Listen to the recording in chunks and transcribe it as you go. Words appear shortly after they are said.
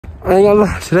I ain't gonna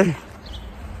lie, today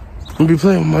I'm gonna be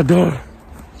playing with my dog,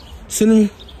 Cinnamon.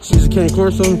 She just came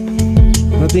corso.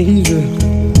 I think he's a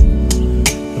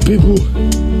pit bull,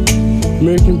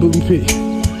 American Bully Pit.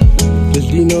 That's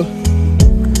deno,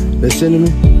 that's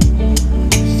Cinnamon.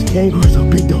 She's a cane corso,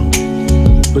 big dog.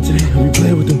 But today I'm gonna be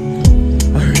playing with them.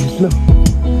 I heard it snow.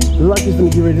 It's like it's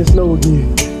gonna get ready to snow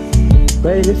again.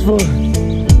 But hey, it's fun.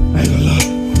 I ain't gonna lie.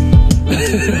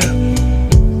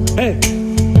 Hey.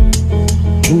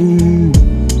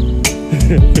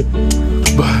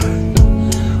 But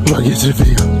I'm about to get to the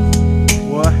video.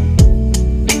 What?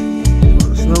 It's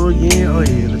about to snow again? Oh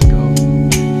yeah, let's go.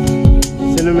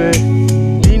 Cinnamon.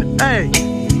 Deno. Hey!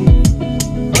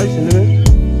 Hi, Cinnamon.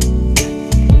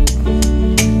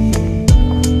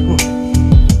 Come on.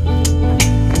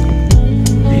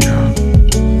 Deno.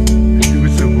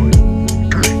 What's up, boy?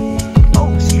 Come here.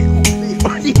 Oh shit.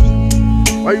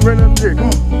 Why you running up there? Come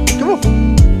on. Come on.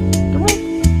 Come on.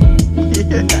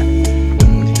 Yeah.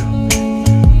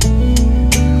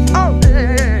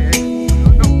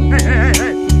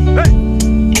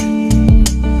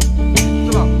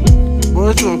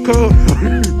 It's so cold.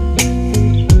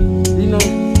 You know,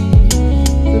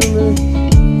 Cinnamon.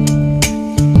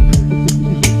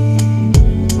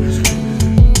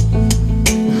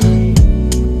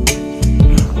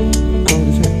 Cold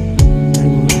as hell.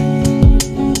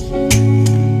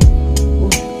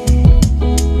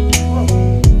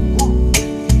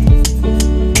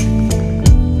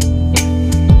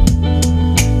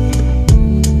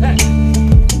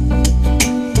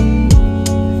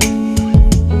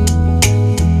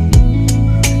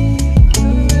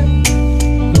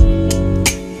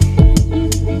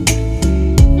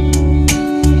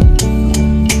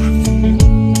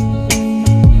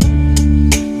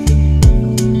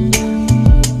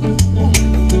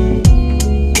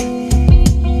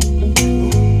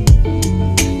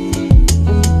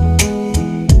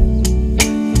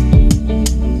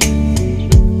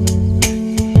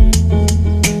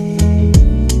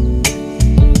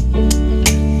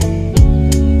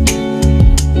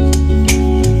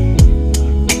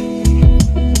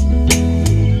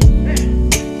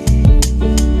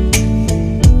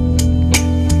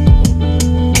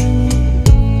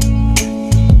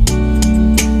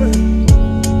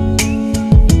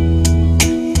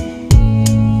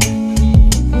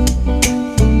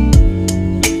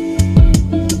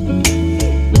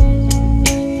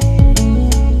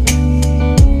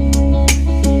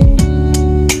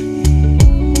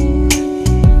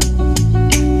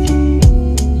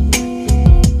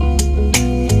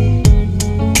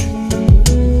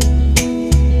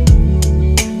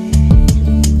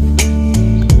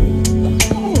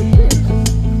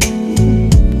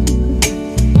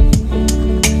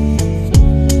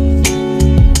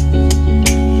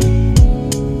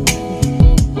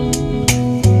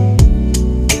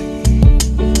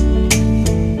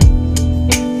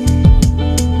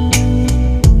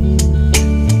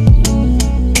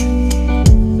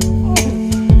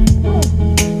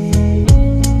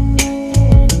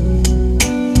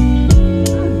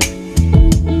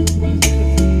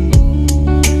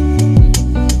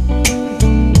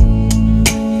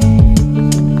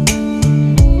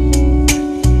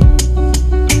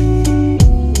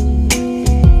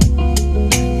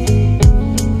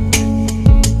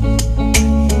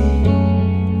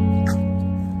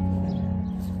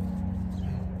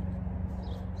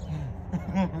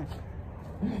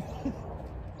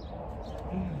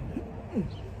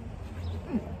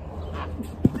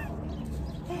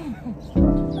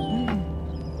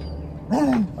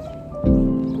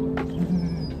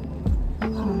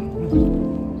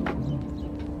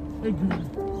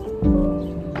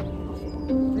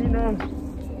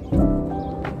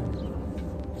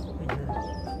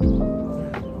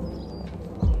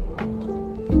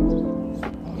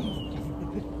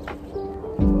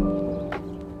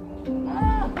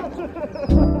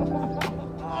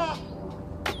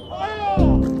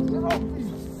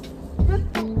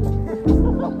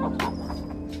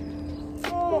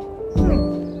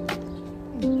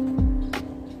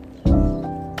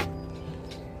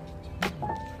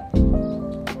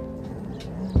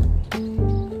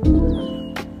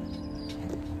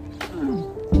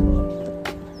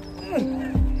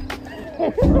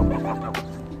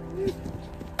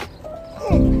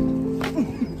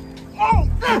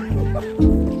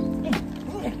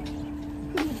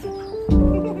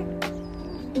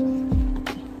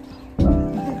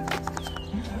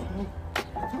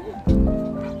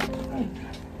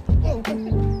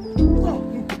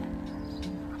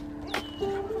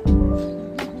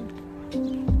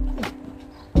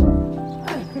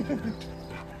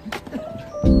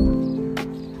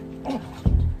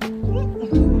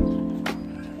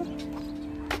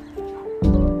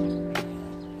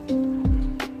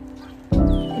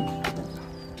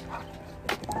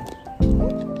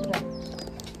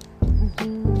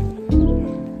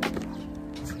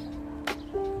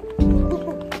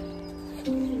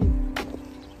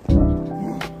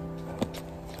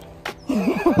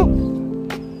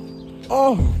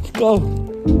 Oh, go.